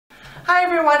Hi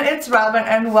everyone, it's Robin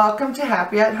and welcome to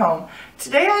Happy at Home.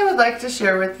 Today I would like to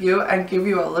share with you and give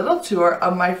you a little tour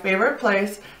of my favorite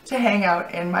place to hang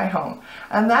out in my home,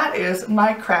 and that is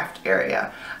my craft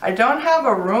area. I don't have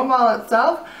a room all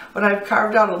itself, but I've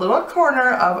carved out a little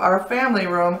corner of our family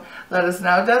room that is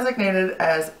now designated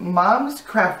as Mom's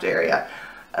Craft Area.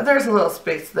 There's a little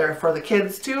space there for the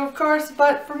kids too, of course,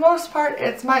 but for most part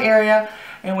it's my area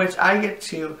in which I get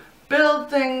to build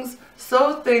things,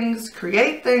 sew things,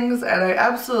 create things, and I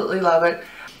absolutely love it.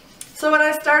 So when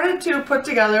I started to put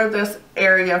together this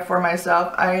area for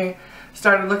myself, I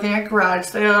started looking at garage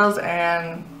sales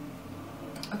and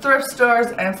thrift stores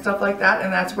and stuff like that,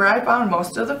 and that's where I found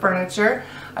most of the furniture.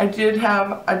 I did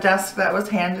have a desk that was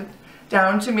handed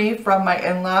down to me from my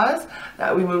in-laws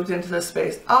that we moved into this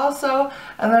space also,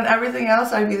 and then everything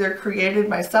else I've either created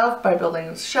myself by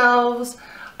building shelves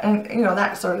and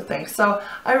that sort of thing. So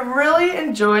I'm really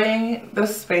enjoying the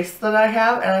space that I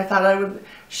have, and I thought I would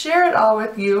share it all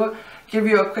with you, give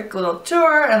you a quick little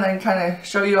tour, and then kind of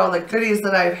show you all the goodies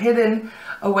that I've hidden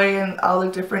away in all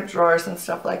the different drawers and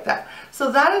stuff like that.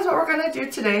 So that is what we're going to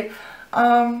do today.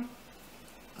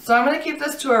 So I'm going to keep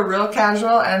this tour real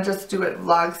casual and just do it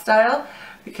vlog style,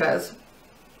 because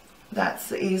that's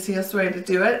the easiest way to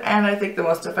do it, and I think the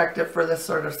most effective for this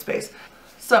sort of space.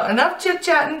 So enough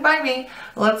chit-chatting by me.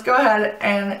 Let's go ahead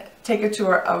and take a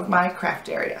tour of my craft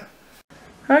area.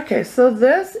 Okay, so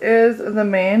this is the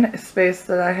main space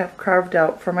that I have carved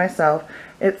out for myself.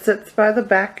 It sits by the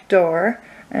back door,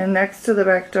 and next to the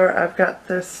back door I've got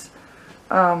this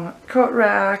coat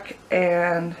rack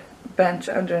and bench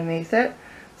underneath it.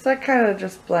 So that kind of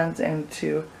just blends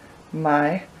into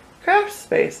my craft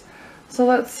space. So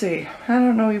let's see, I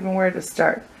don't know even where to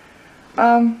start.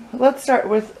 Let's start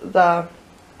with the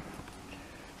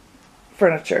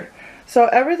furniture. So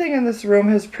everything in this room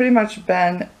has pretty much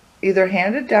been either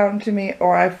handed down to me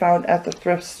or I found at the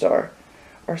thrift store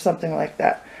or something like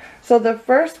that. So the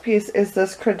first piece is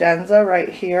this credenza right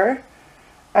here.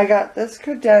 I got this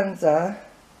credenza,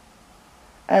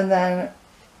 and then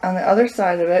on the other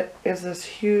side of it is this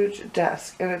huge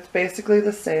desk, and it's basically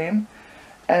the same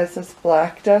as this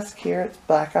black desk here. It's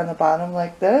black on the bottom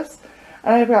like this,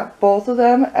 and I got both of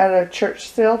them at a church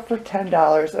sale for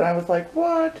 $10, and I was like,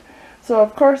 what? So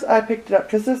of course I picked it up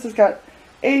because this has got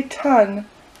a ton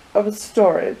of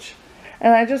storage,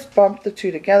 and I just bumped the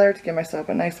two together to give myself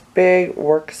a nice big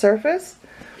work surface.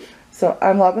 So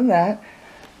I'm loving that.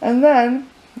 And then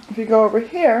if you go over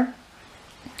here,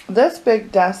 this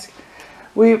big desk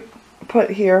we put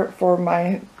here for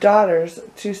my daughters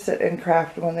to sit and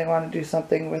craft when they want to do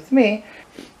something with me.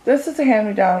 This is a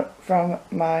hand-me-down from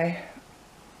my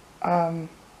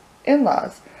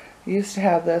in-laws. Used to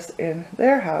have this in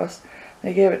their house.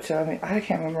 They gave it to me. I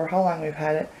can't remember how long we've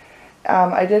had it.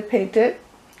 I did paint it,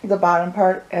 the bottom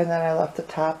part, and then I left the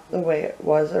top the way it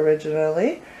was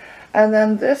originally. And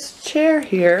then this chair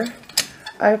here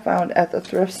I found at the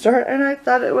thrift store, and I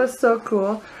thought it was so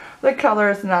cool. The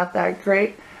color is not that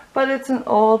great, but it's an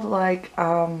old, like,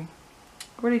 what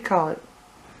do you call it?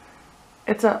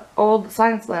 It's an old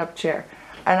science lab chair,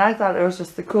 and I thought it was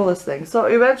just the coolest thing. So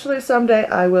eventually someday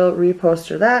I will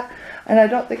reposter that, and I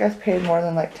don't think I paid more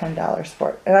than like $10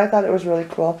 for it, and I thought it was really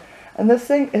cool. And this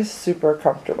thing is super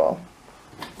comfortable.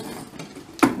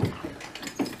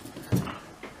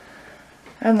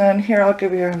 And then here I'll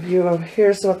give you a view of,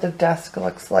 here's what the desk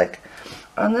looks like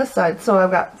on this side. So I've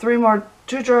got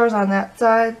two drawers on that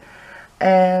side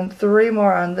and 3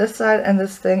 more on this side, and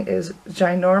this thing is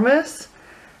ginormous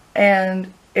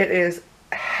and it is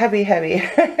heavy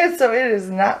so it is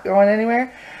not going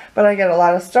anywhere, but I get a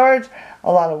lot of storage,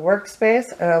 a lot of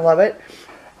workspace, and I love it.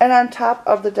 And on top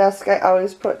of the desk I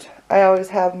always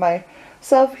have my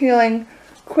self-healing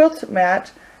quilt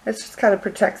mat. It just kind of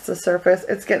protects the surface.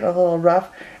 It's getting a little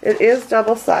rough. It is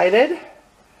double-sided,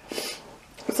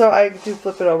 so I do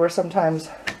flip it over sometimes,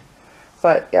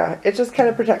 but yeah, it just kind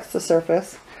of protects the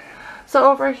surface. So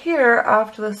over here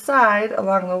off to the side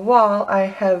along the wall I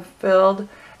have filled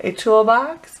a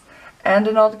toolbox and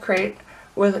an old crate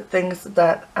with things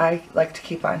that I like to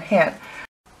keep on hand.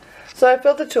 So I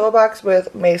filled the toolbox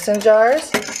with mason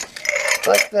jars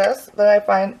like this that I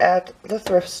find at the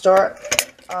thrift store.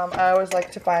 I always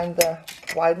like to find the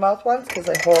wide mouth ones because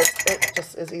it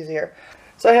just is easier.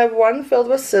 So I have one filled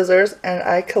with scissors, and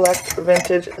I collect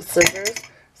vintage scissors.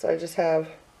 So I just have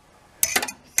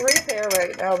 3 pair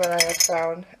right now that I have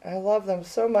found. I love them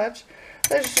so much.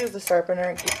 I just use the sharpener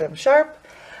and keep them sharp.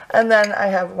 And then I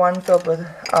have one filled with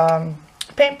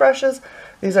paintbrushes.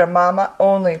 These are mama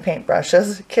only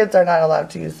paintbrushes. Kids are not allowed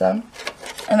to use them.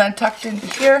 And then tucked into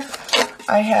here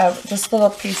I have just little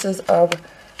pieces of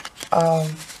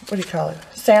what do you call it?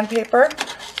 sandpaper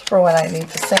for when I need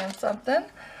to sand something.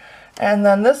 And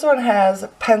then this one has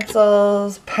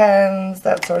pencils, pens,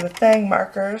 that sort of thing,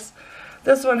 markers.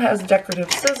 This one has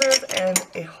decorative scissors and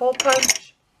a hole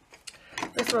punch.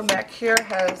 This one back here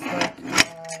has like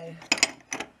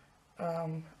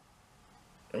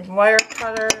my wire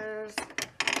cutters,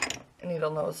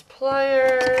 needle nose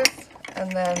pliers,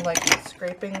 and then like a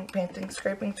painting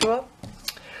scraping tool.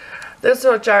 This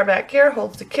little jar back here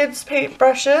holds the kids' paint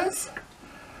brushes.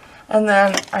 And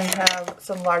then I have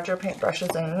some larger paint brushes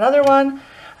in another one.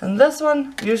 And this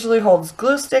one usually holds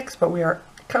glue sticks, but we are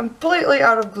completely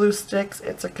out of glue sticks.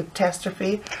 It's a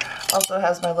catastrophe. Also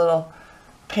has my little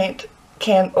paint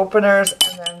can openers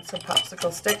and then some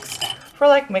popsicle sticks for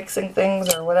like mixing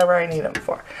things or whatever I need them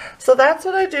for. So that's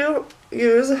what I do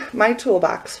use my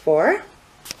toolbox for.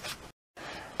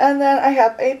 And then I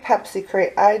have a Pepsi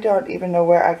crate. I don't even know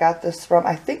where I got this from.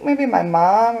 I think maybe my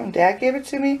mom and dad gave it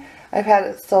to me. I've had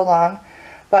it so long.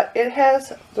 But it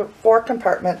has the 4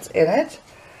 compartments in it.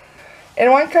 In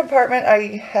one compartment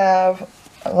I have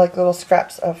like little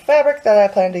scraps of fabric that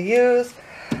I plan to use.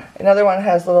 Another one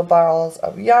has little balls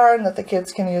of yarn that the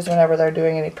kids can use whenever they're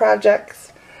doing any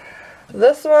projects.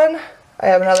 This one, I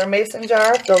have another mason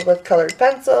jar filled with colored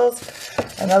pencils.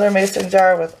 Another mason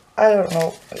jar with, I don't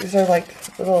know, these are like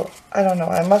little, I don't know,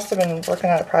 I must have been working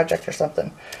on a project or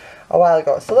something a while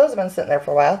ago. So those have been sitting there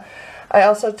for a while. I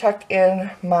also tuck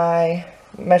in my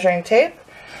measuring tape.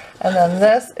 And then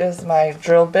this is my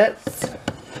drill bits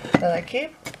that I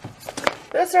keep.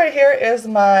 This right here is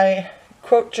my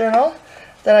quote journal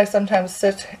that I sometimes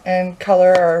sit and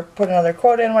color or put another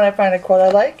quote in when I find a quote I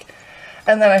like.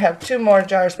 And then I have 2 more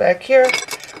jars back here.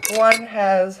 One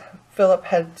has Phillips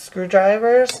head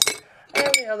screwdrivers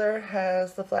and the other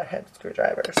has the flathead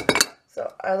screwdrivers.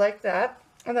 So I like that.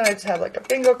 And then I just have like a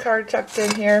bingo card tucked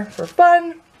in here for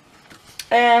fun.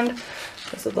 And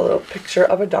this is a little picture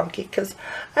of a donkey because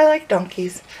I like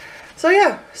donkeys. So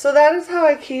yeah, so that is how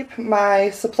I keep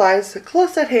my supplies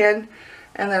close at hand.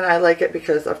 And then I like it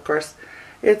because, of course,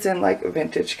 it's in like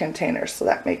vintage containers. So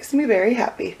that makes me very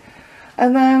happy.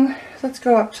 And then let's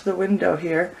go up to the window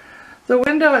here. The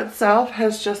window itself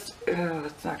has just,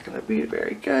 it's not going to be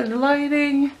very good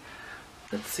lighting.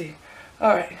 Let's see.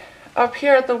 Alright, up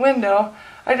here at the window,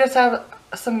 I just have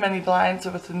some mini blinds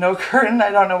with no curtain.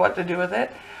 I don't know what to do with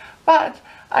it. But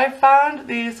I found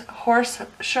these horse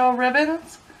show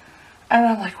ribbons. And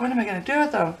I'm like, what am I going to do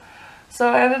with them?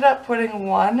 So I ended up putting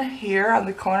one here on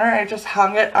the corner. I just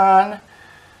hung it on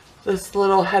this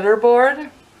little header board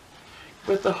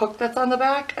with the hook that's on the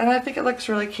back. And I think it looks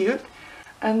really cute.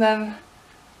 And then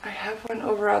I have one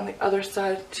over on the other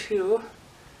side too.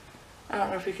 I don't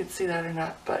know if you can see that or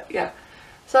not, but yeah.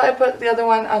 So I put the other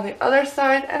one on the other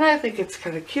side, and I think it's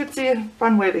kind of cutesy and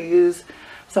fun way to use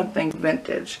something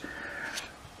vintage.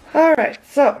 Alright,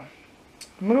 so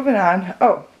moving on.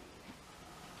 Oh,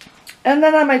 and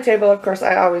then on my table, of course,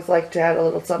 I always like to add a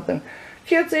little something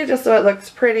cutesy just so it looks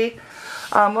pretty.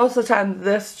 Most of the time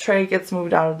this tray gets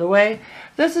moved out of the way.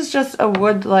 This is just a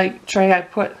wood-like tray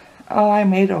I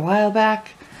made a while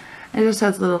back. It just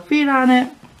has little feet on it.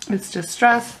 It's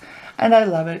distressed, and I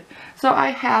love it. So I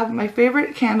have my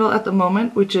favorite candle at the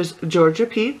moment, which is Georgia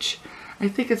Peach. I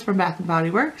think it's from Bath & Body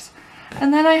Works.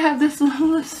 And then I have this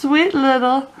little sweet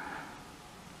little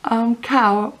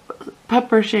cow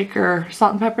pepper shaker,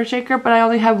 salt and pepper shaker, but I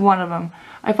only have one of them.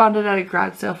 I found it at a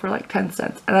garage sale for like 10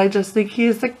 cents, and I just think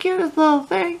he's the cutest little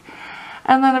thing.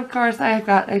 And then of course I've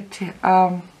got a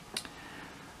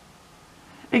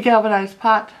galvanized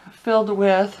pot filled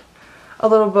with a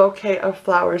little bouquet of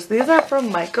flowers. These are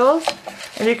from Michaels,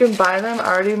 and you can buy them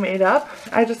already made up.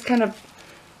 I just kind of,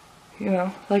 you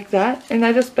know, like that, and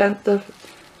I just bent the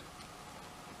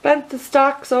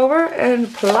stalks over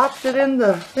and plopped it in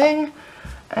the thing,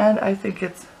 and I think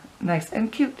it's nice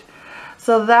and cute.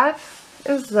 So that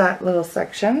is that little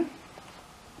section.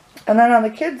 And then on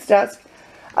the kids' desk,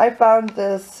 I found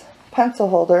this pencil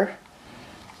holder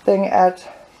thing at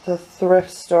the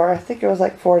thrift store. I think it was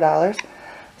like $4.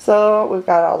 So we've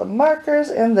got all the markers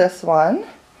in this one.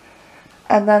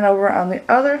 And then over on the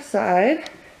other side,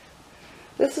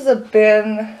 this is a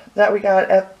bin that we got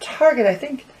at Target, I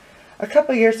think a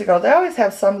couple years ago. They always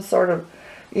have some sort of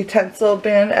utensil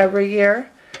bin every year.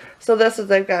 So this is,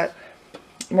 they've got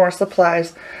more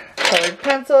supplies. Colored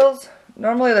pencils.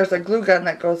 Normally there's a glue gun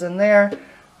that goes in there.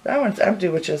 That one's empty,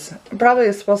 which is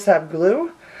probably supposed to have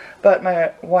glue. But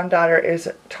my one daughter is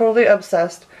totally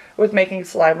obsessed with making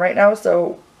slime right now,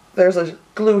 so there's a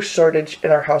glue shortage in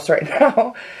our house right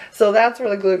now. So that's where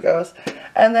the glue goes.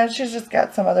 And then she's just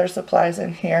got some other supplies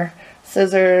in here.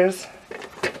 Scissors.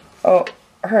 Oh,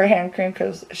 her hand cream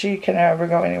because she can never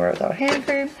go anywhere without hand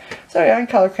cream. So yeah, and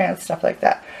color crayons, stuff like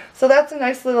that. So that's a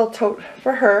nice little tote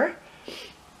for her.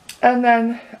 And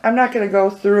then I'm not going to go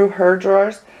through her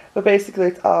drawers, but basically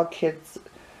it's all kid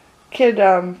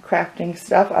crafting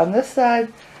stuff on this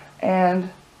side and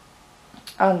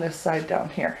on this side down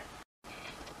here.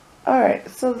 Alright,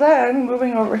 so then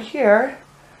moving over here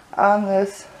on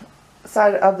this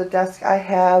side of the desk, I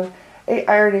have a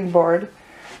ironing board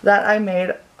that I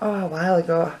made a while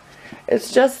ago.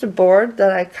 It's just a board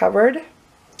that I covered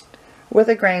with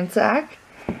a grain sack,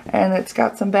 and it's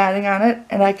got some batting on it,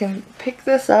 and I can pick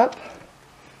this up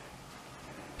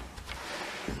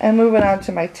and move it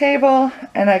onto my table,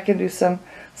 and I can do some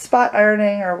spot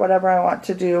ironing or whatever I want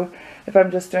to do if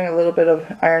I'm just doing a little bit of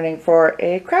ironing for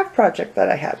a craft project that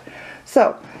I have.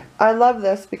 So I love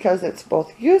this because it's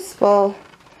both useful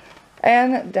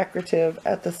and decorative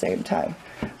at the same time.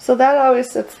 So that always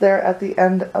sits there at the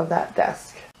end of that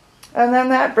desk. And then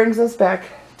that brings us back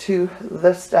to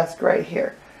this desk right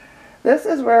here. This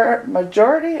is where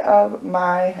majority of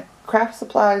my craft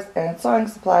supplies and sewing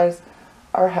supplies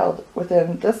are held,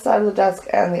 within this side of the desk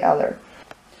and the other.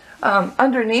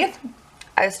 Underneath,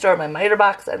 I store my miter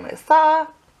box and my saw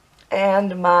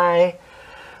and my,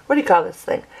 what do you call this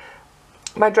thing?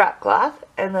 My drop cloth.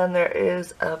 And then there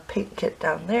is a paint kit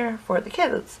down there for the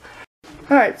kids.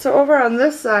 Alright, so over on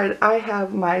this side, I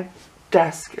have my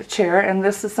desk chair, and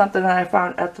this is something that I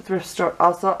found at the thrift store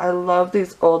also. I love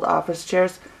these old office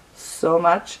chairs so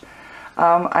much.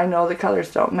 I know the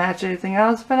colors don't match anything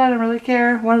else, but I don't really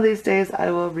care. One of these days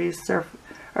I will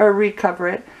recover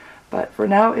it, but for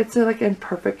now it's like in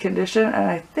perfect condition, and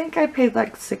I think I paid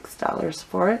like $6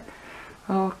 for it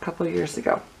a couple years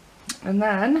ago. And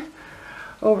then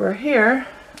over here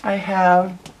I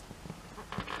have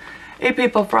a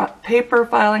paper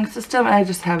filing system, and I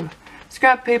just have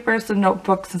scrap paper, some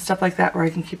notebooks and stuff like that where I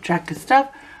can keep track of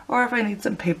stuff, or if I need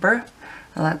some paper,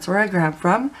 well, that's where I grab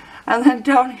from. And then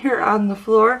down here on the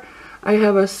floor, I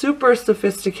have a super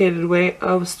sophisticated way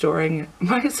of storing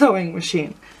my sewing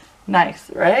machine. Nice,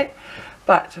 right?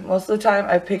 But most of the time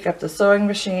I pick up the sewing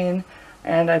machine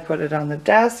and I put it on the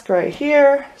desk right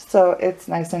here, so it's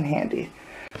nice and handy.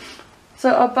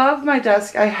 So above my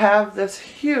desk I have this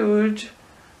huge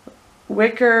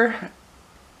wicker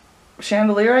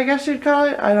chandelier, I guess you'd call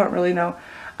it. I don't really know.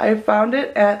 I found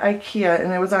it at IKEA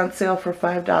and it was on sale for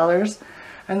 $5.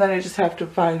 And then I just have to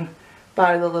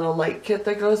buy the little light kit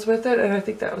that goes with it, and I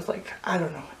think that was like, I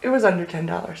don't know, it was under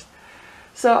 $10.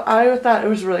 So I thought it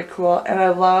was really cool, and I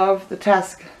love the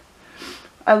task.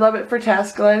 I love it for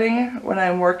task lighting when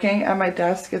I'm working at my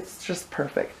desk. It's just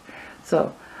perfect.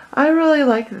 So I really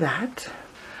like that.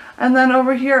 And then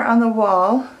over here on the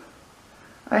wall,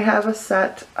 I have a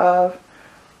set of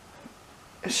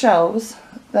shelves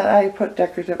that I put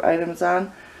decorative items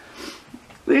on.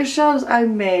 These shelves I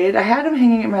made, I had them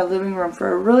hanging in my living room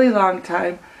for a really long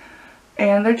time,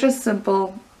 and they're just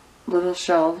simple little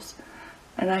shelves,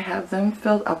 and I have them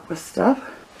filled up with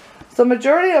stuff. So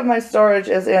majority of my storage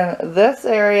is in this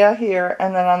area here,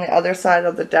 and then on the other side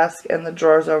of the desk and the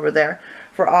drawers over there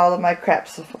for all of my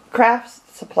craft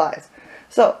supplies.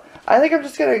 So I think I'm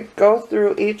just going to go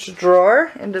through each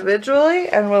drawer individually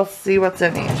and we'll see what's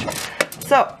in each.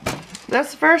 So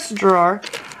this first drawer,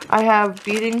 I have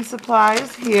beading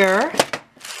supplies here,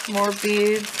 more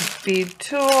beads, bead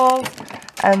tools,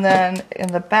 and then in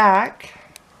the back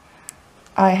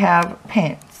I have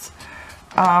paints.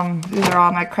 These are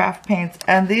all my craft paints,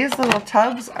 and these little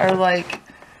tubs are like,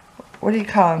 what do you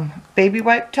call them? Baby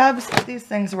wipe tubs? These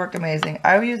things work amazing.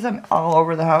 I use them all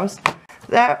over the house.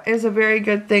 That is a very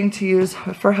good thing to use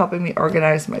for helping me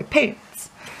organize my paints.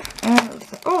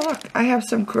 Oh look, I have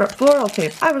some floral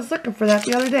tape. I was looking for that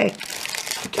the other day.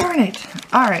 Darn it.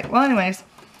 Alright, well anyways,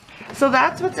 so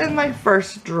that's what's in my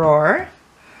first drawer.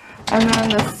 And then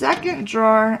the second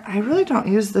drawer, I really don't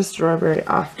use this drawer very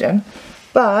often,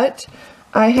 but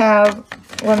I have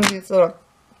one of these little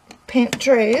paint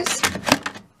trays.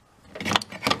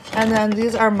 And then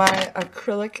these are my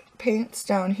acrylic paints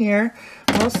down here.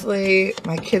 Mostly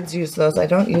my kids use those. I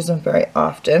don't use them very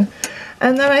often.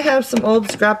 And then I have some old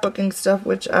scrapbooking stuff,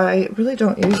 which I really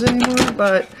don't use anymore,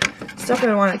 but stuff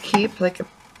I want to keep, like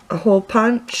a hole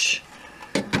punch,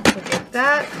 stuff like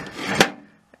that,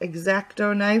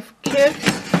 X-Acto knife kit,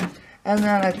 and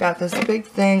then I've got this big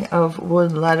thing of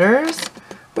wood letters,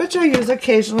 which I use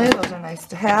occasionally. Those are nice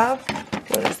to have.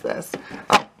 What is this?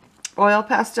 Oh, oil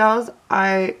pastels.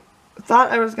 I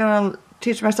thought I was going to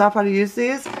teach myself how to use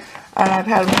these, and I've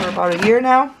had them for about a year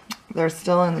now. They're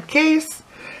still in the case.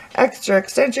 Extra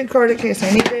extension cord in case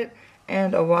I need it,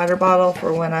 and a water bottle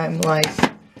for when I'm like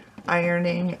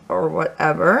ironing or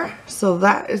whatever. So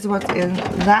that is what's in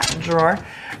that drawer.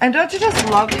 And don't you just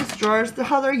love these drawers,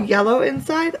 how they're yellow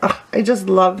inside? Oh,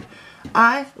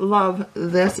 I love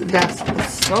this desk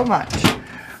so much.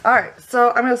 Alright, so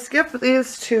I'm going to skip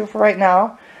these two for right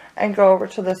now and go over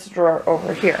to this drawer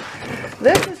over here.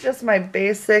 This is just my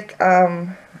basic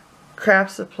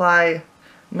craft supply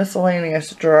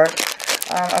miscellaneous drawer.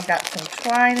 I've got some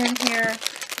twine in here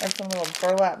and some little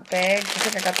burlap bags. I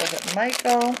think I got those at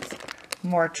Michael's.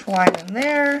 More twine in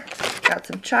there. Got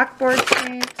some chalkboard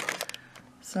paint,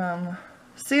 some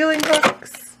ceiling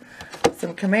hooks,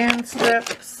 some command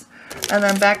strips, and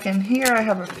then back in here I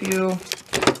have a few,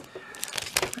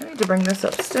 I need to bring this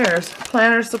upstairs,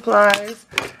 planner supplies,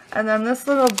 and then this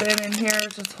little bin in here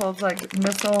just holds like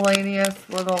miscellaneous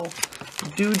little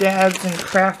doodads and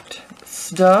craft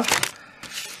stuff.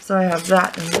 So I have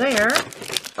that in there.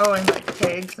 Oh, and like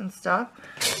tags and stuff.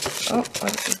 Oh,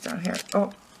 what is this down here?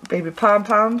 Oh, baby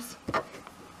pom-poms.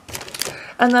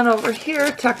 And then over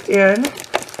here, tucked in,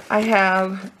 I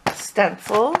have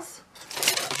stencils.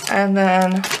 And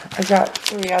then I got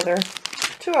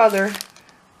two other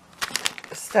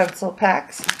stencil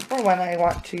packs for when I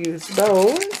want to use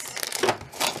those.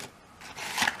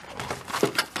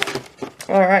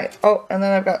 Alright, oh, and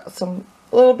then I've got a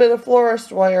little bit of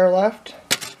florist wire left.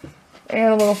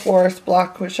 And a little florist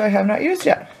block, which I have not used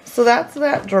yet. So that's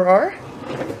that drawer.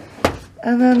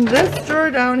 And then this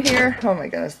drawer down here, oh my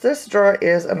goodness, this drawer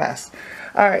is a mess.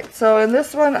 Alright, so in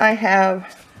this one I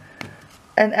have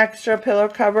an extra pillow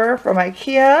cover from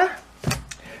IKEA,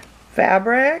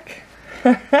 fabric,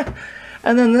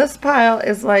 and then this pile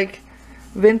is like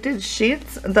vintage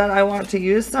sheets that I want to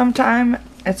use sometime.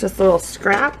 It's just little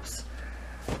scraps.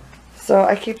 So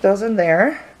I keep those in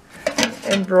there.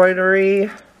 Embroidery,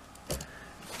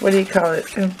 what do you call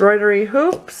it? Embroidery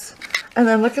hoops. And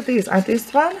then look at these. Aren't these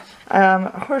fun?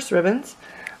 Horse ribbons.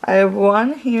 I have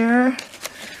one here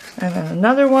and then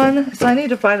another one. So I need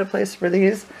to find a place for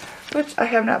these, which I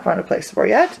have not found a place for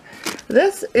yet.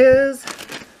 This is,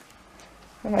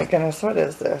 oh my goodness, what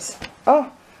is this?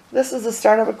 Oh, this is the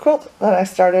start of a quilt that I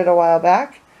started a while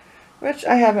back, which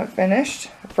I haven't finished.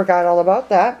 I forgot all about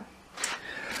that.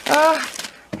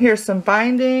 Here's some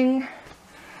binding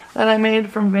that I made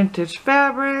from vintage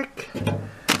fabric.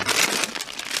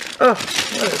 Oh,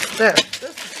 what is this?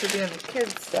 This should be in the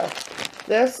kids' stuff.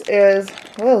 This is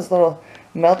those little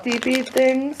melty bead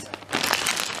things.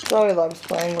 Zoe loves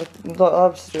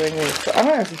doing these. So I'm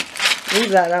going to leave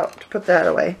that out to put that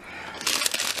away.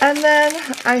 And then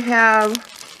I have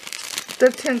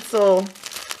the tinsel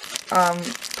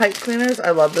pipe cleaners. I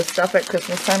love this stuff at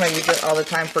Christmas time. I use it all the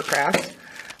time for crafts.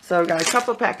 So I've got a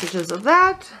couple packages of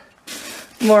that.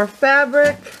 More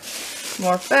fabric,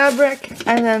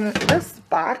 and then this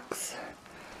box,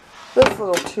 this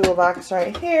little toolbox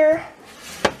right here,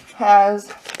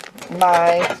 has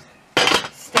my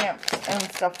stamps and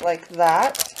stuff like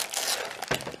that.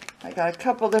 I got a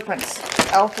couple different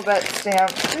alphabet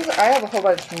stamps. I have a whole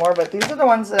bunch more, but these are the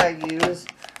ones that I use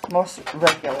most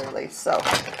regularly. So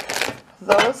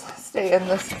those stay in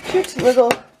this cute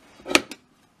little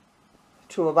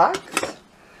toolbox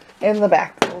in the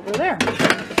back over there.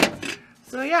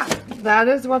 So yeah, that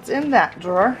is what's in that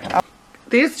drawer.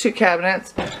 These two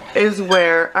cabinets is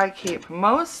where I keep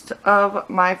most of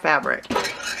my fabric.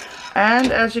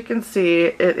 And as you can see,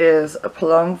 it is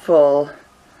plumb full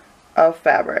of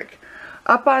fabric.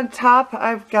 Up on top,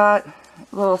 I've got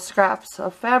little scraps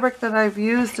of fabric that I've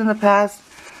used in the past,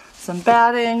 some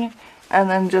batting, and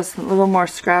then just a little more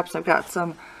scraps. I've got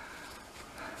some,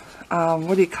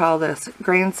 what do you call this,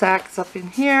 grain sacks up in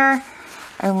here,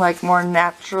 and like more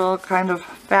natural kind of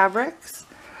fabrics.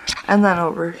 And then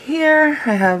over here,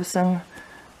 I have some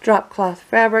drop cloth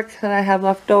fabric that I have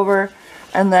left over,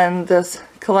 and then this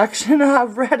collection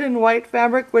of red and white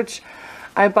fabric, which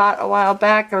I bought a while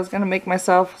back. I was going to make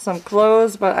myself some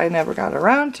clothes, but I never got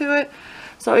around to it.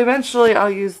 So eventually I'll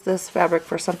use this fabric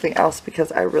for something else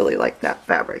because I really like that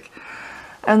fabric.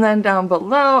 And then down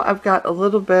below, I've got a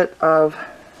little bit of,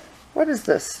 what is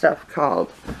this stuff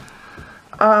called?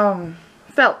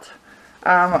 Felt.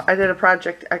 I did a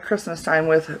project at Christmas time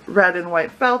with red and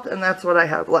white felt, and that's what I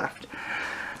have left.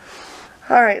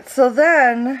 Alright, so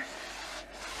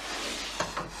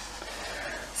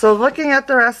looking at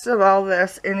the rest of all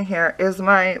this in here is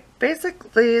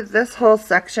basically this whole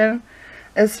section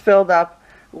is filled up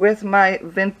with my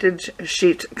vintage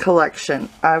sheet collection.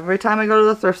 Every time I go to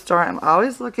the thrift store, I'm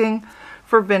always looking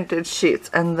for vintage sheets,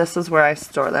 and this is where I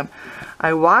store them.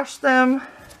 I wash them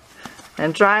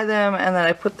and dry them, and then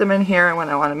I put them in here, and when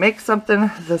I want to make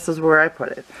something, this is where I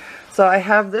put it. So I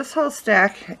have this whole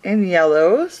stack in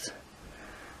yellows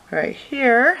right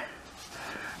here.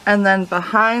 And then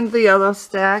behind the yellow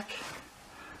stack,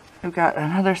 I've got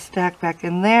another stack back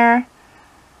in there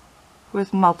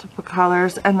with multiple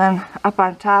colors. And then up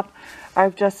on top,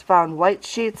 I've just found white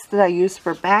sheets that I use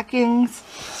for backings.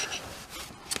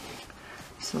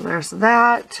 So there's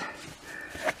that.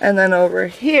 And then over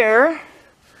here,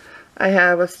 I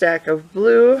have a stack of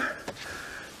blue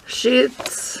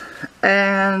sheets,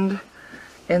 and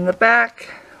in the back,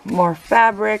 more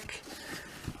fabric,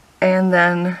 and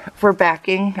then for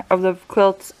backing of the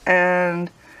quilts, and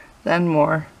then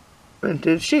more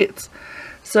vintage sheets.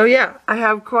 So yeah, I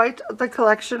have quite the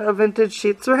collection of vintage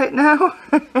sheets right now.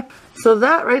 So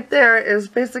that right there is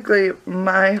basically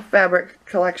my fabric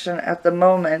collection at the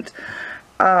moment.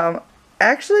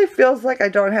 Actually feels like I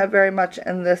don't have very much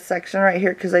in this section right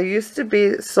here, because I used to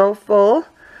be so full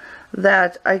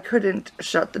that I couldn't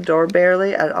shut the door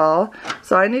barely at all.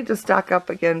 So I need to stock up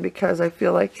again, because I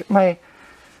feel like my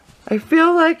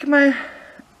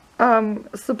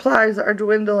supplies are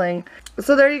dwindling.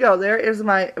 So there you go. There is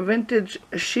my vintage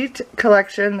sheet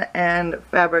collection and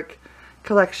fabric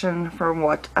collection from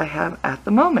what I have at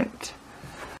the moment.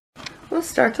 We'll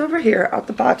start over here at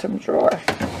the bottom drawer.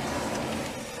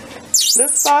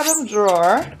 This bottom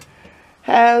drawer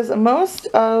has most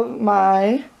of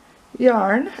my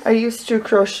yarn. I used to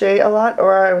crochet a lot,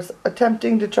 or I was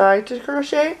attempting to try to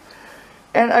crochet,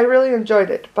 and I really enjoyed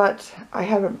it, but I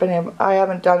haven't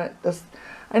done it this.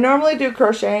 I normally do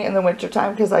crocheting in the winter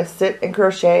time because I sit and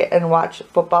crochet and watch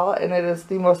football, and it is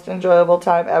the most enjoyable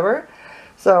time ever.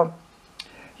 So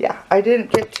yeah, I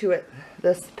didn't get to it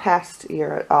this past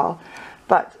year at all.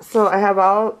 But, so I have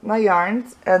all my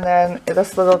yarns, and then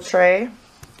this little tray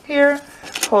here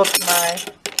holds my,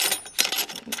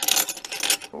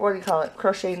 what do you call it,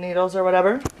 crochet needles or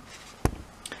whatever.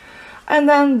 And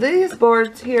then these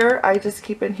boards here, I just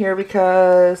keep in here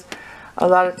because a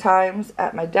lot of times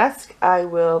at my desk I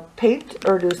will paint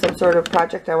or do some sort of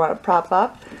project I want to prop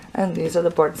up, and these are the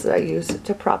boards that I use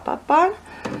to prop up on.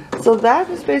 So that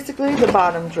is basically the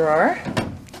bottom drawer.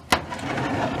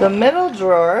 The middle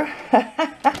drawer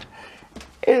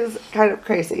is kind of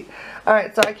crazy.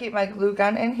 Alright, so I keep my glue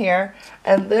gun in here,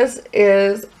 and this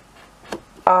is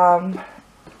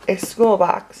a school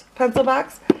box, pencil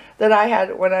box, that I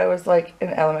had when I was like in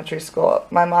elementary school.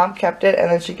 My mom kept it, and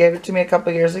then she gave it to me a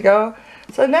couple years ago.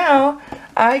 So now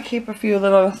I keep a few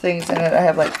little things in it. I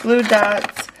have like glue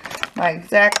dots, my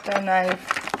X-Acto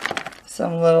knife,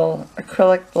 some little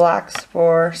acrylic blocks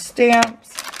for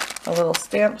stamps, a little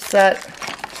stamp set.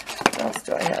 What else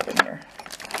do I have in here?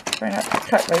 Try not to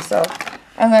cut myself.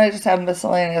 And then I just have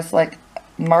miscellaneous like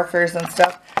markers and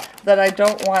stuff that I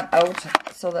don't want out,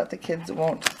 so that the kids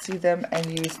won't see them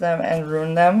and use them and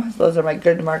ruin them. Those are my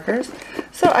good markers.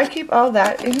 So I keep all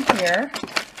that in here,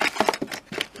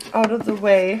 out of the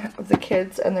way of the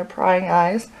kids and their prying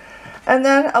eyes. And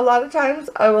then a lot of times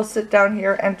I will sit down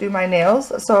here and do my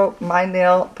nails. So my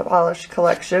nail polish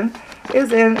collection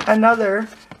is in another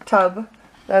tub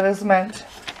that is meant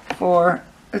for,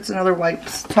 it's another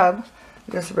wipes tub.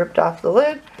 I just ripped off the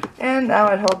lid, and now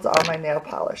it holds all my nail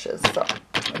polishes. So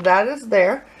that is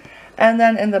there. And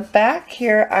then in the back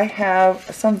here I have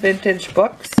some vintage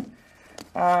books.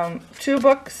 2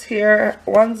 books here.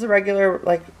 One's a regular,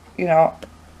 like, you know,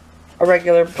 a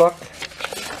regular book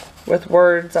with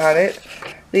words on it.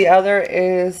 The other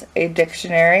is a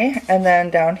dictionary. And then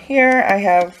down here I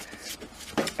have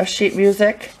a sheet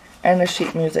music and a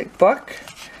sheet music book.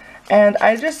 And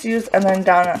I just use, and then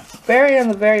down on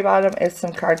the very bottom is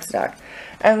some cardstock.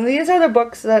 And these are the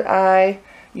books that I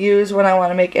use when I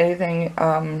want to make anything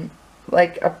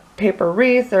like a paper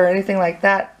wreath or anything like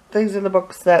that. These are the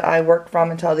books that I work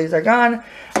from until these are gone,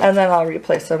 and then I'll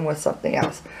replace them with something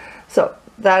else. So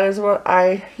that is what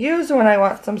I use when I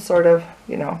want some sort of,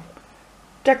 you know,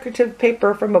 decorative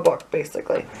paper from a book,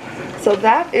 basically. So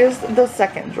that is the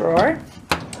second drawer.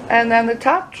 And then the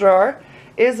top drawer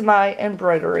is my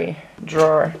embroidery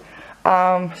drawer.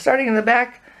 Starting in the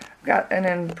back, I've got an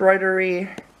embroidery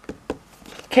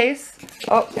case.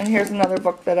 Oh, and here's another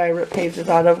book that I rip pages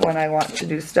out of when I want to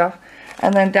do stuff.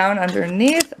 And then down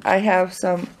underneath, I have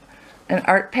an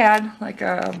art pad, like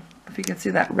if you can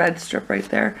see that red strip right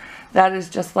there. That is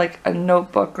just like a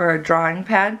notebook or a drawing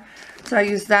pad. So I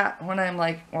use that when I'm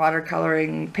like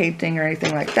watercoloring, painting, or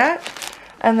anything like that.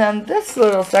 And then this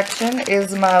little section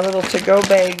is my little to-go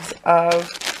bags of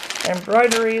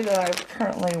embroidery that I'm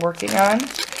currently working on.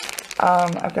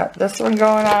 I've got this one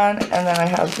going on, and then I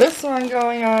have this one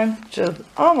going on, which is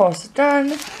almost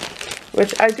done,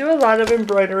 which I do a lot of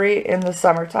embroidery in the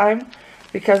summertime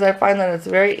because I find that it's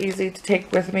very easy to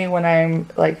take with me when I'm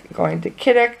like going to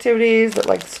kid activities,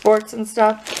 like sports and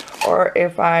stuff, or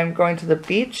if I'm going to the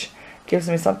beach gives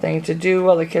me something to do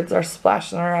while the kids are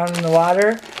splashing around in the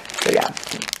water. So yeah,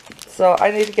 so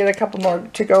I need to get a couple more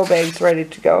to-go bags ready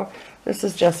to go. This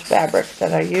is just fabric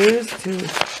that I use to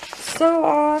sew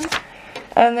on.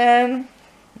 And then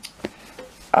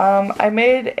I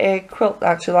made a quilt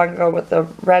not too long ago with the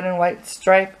red and white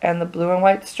stripe and the blue and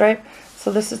white stripe. So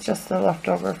this is just the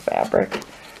leftover fabric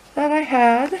that I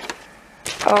had.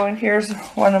 Oh, and here's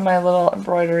one of my little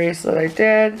embroideries that I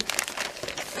did.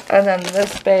 And then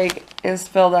this bag is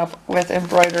filled up with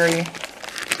embroidery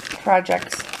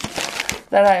projects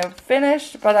that I have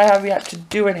finished, but I have yet to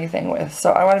do anything with.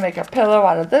 So I want to make a pillow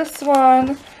out of this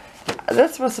one.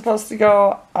 This was supposed to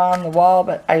go on the wall,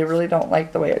 but I really don't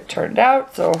like the way it turned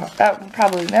out, so that will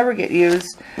probably never get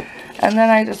used. And then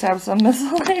I just have some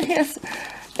miscellaneous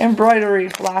embroidery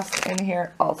floss in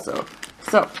here also.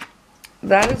 So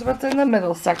that is what's in the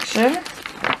middle section.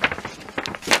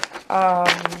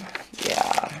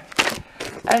 Yeah.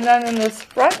 And then in this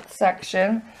front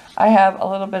section, I have a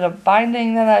little bit of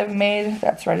binding that I've made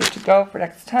that's ready to go for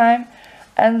next time.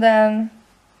 And then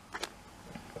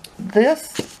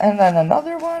this, and then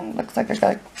another one. Looks like I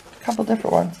got a couple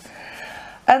different ones.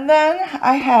 And then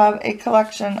I have a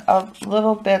collection of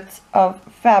little bits of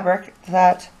fabric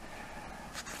that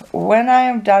when I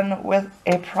am done with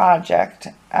a project,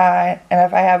 and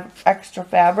if I have extra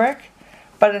fabric,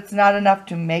 but it's not enough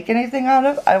to make anything out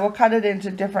of, I will cut it into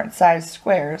different size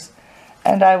squares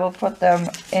and I will put them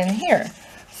in here.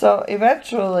 So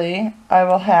eventually I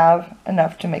will have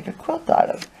enough to make a quilt out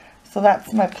of. So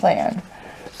that's my plan.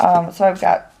 So I've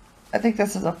got, I think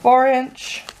this is a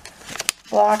 4-inch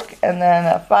block and then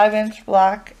a 5-inch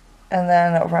block, and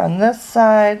then over on this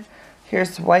side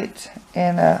here's white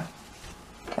in a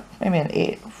maybe an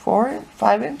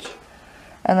 5-inch,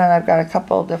 and then I've got a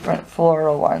couple different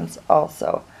floral ones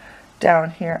also down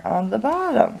here on the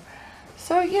bottom.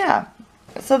 So yeah,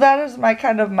 so that is my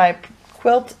kind of my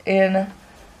quilt in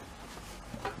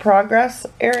progress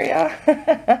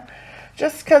area.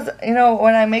 Just because, you know,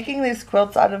 when I'm making these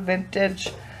quilts out of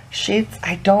vintage sheets,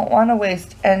 I don't want to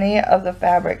waste any of the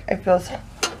fabric. It feels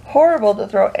horrible to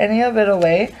throw any of it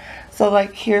away. So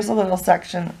like here's a little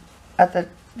section at the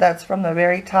that's from the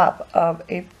very top of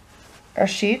a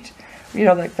sheet, you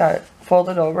know, like that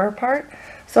folded over part.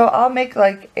 So I'll make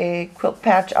like a quilt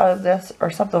patch out of this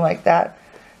or something like that.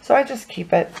 So I just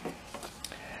keep it.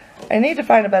 I need to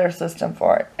find a better system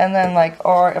for it. And then like,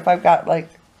 or if I've got like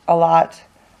a lot,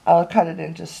 I'll cut it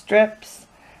into strips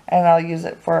and I'll use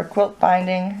it for a quilt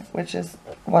binding, which is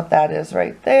what that is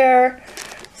right there.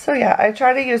 So yeah, I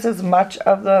try to use as much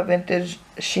of the vintage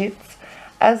sheets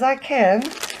as I can.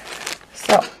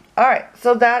 So, alright,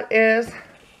 so that is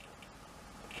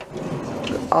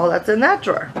all that's in that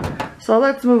drawer. So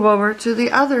let's move over to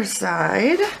the other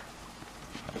side.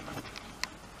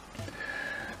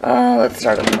 Let's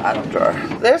start at the bottom drawer.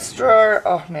 This drawer,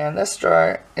 oh man, this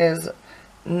drawer is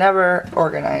never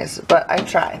organized, but I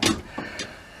try.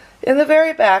 In the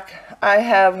very back, I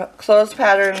have clothes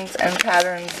patterns and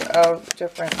patterns of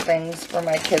different things for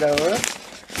my kiddos,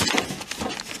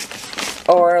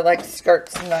 or like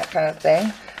skirts and that kind of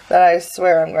thing that I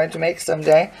swear I'm going to make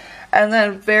someday. And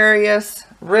then various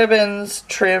ribbons,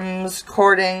 trims,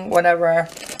 cording, whatever,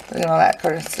 you know, that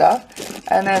kind of stuff.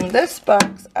 And then this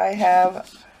box, I have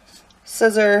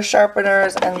scissors,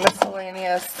 sharpeners, and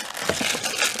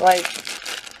miscellaneous like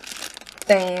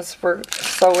things for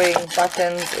sewing,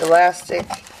 buttons, elastic,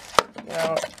 you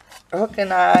know, hook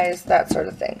and eyes, that sort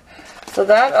of thing. So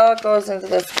that all goes into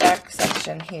this back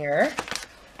section here.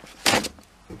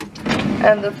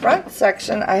 And the front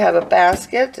section, I have a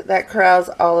basket that corrals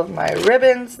all of my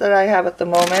ribbons that I have at the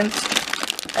moment.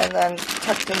 And then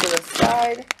tucked into the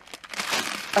side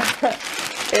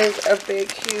is a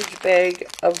big, huge bag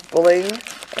of bling,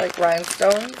 like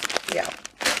rhinestones. Yeah,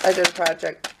 I did a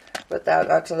project with that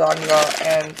not too long ago,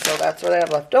 and so that's what I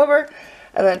have left over.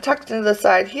 And then tucked into the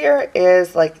side here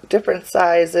is like different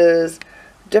sizes,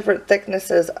 different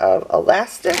thicknesses of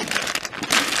elastic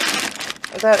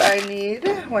that I need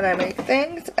when I make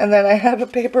things. And then I have a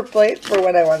paper plate for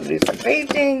when I want to do some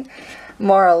painting,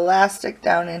 more elastic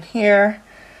down in here,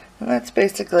 and that's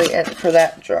basically it for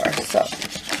that drawer. So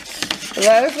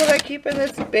that is what I keep in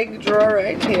this big drawer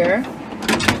right here.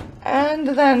 And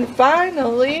then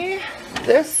finally,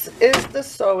 this is the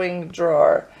sewing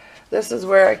drawer. This is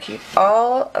where I keep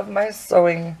all of my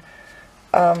sewing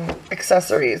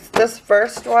accessories. This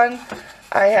first one,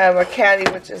 I have a caddy,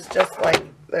 which is just like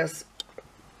this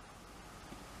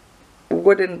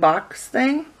wooden box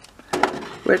thing,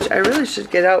 which I really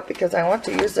should get out because I want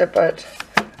to use it, but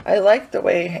I like the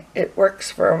way it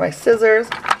works for my scissors.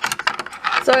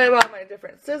 So I have all my different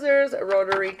different scissors,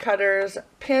 rotary cutters,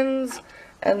 pins,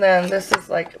 and then this is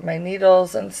like my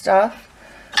needles and stuff.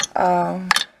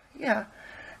 Yeah,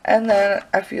 and then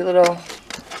a few little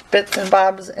bits and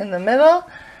bobs in the middle,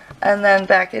 and then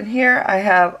back in here I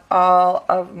have all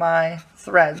of my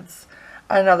threads.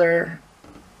 Another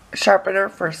sharpener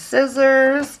for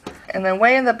scissors, and then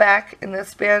way in the back in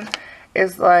this bin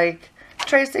is like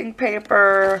tracing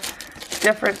paper,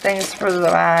 different things for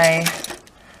my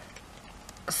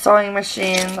sewing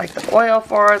machine, like the oil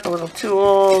for it, the little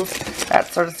tools, that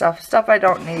sort of stuff. Stuff I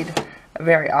don't need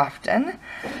very often.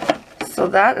 So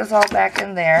that is all back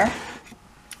in there.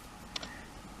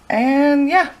 And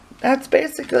yeah, that's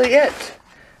basically it.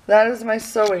 That is my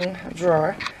sewing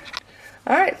drawer.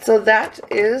 Alright, so that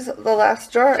is the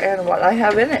last drawer and what I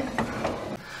have in it.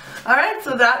 Alright,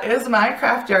 so that is my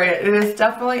craft area. It is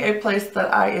definitely a place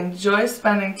that I enjoy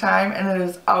spending time, and it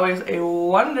is always a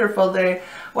wonderful day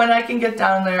when I can get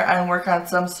down there and work on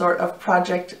some sort of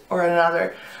project or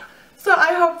another. So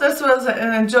I hope this was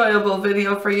an enjoyable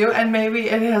video for you, and maybe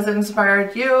it has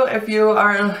inspired you if you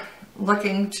are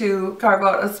looking to carve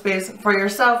out a space for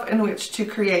yourself in which to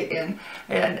create in.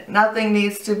 And nothing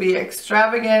needs to be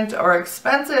extravagant or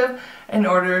expensive in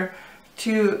order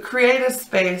to create a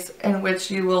space in which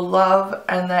you will love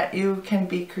and that you can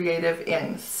be creative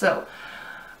in. So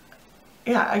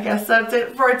yeah, I guess that's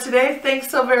it for today.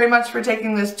 Thanks so very much for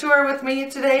taking this tour with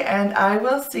me today, and I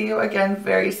will see you again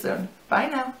very soon. Bye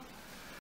now.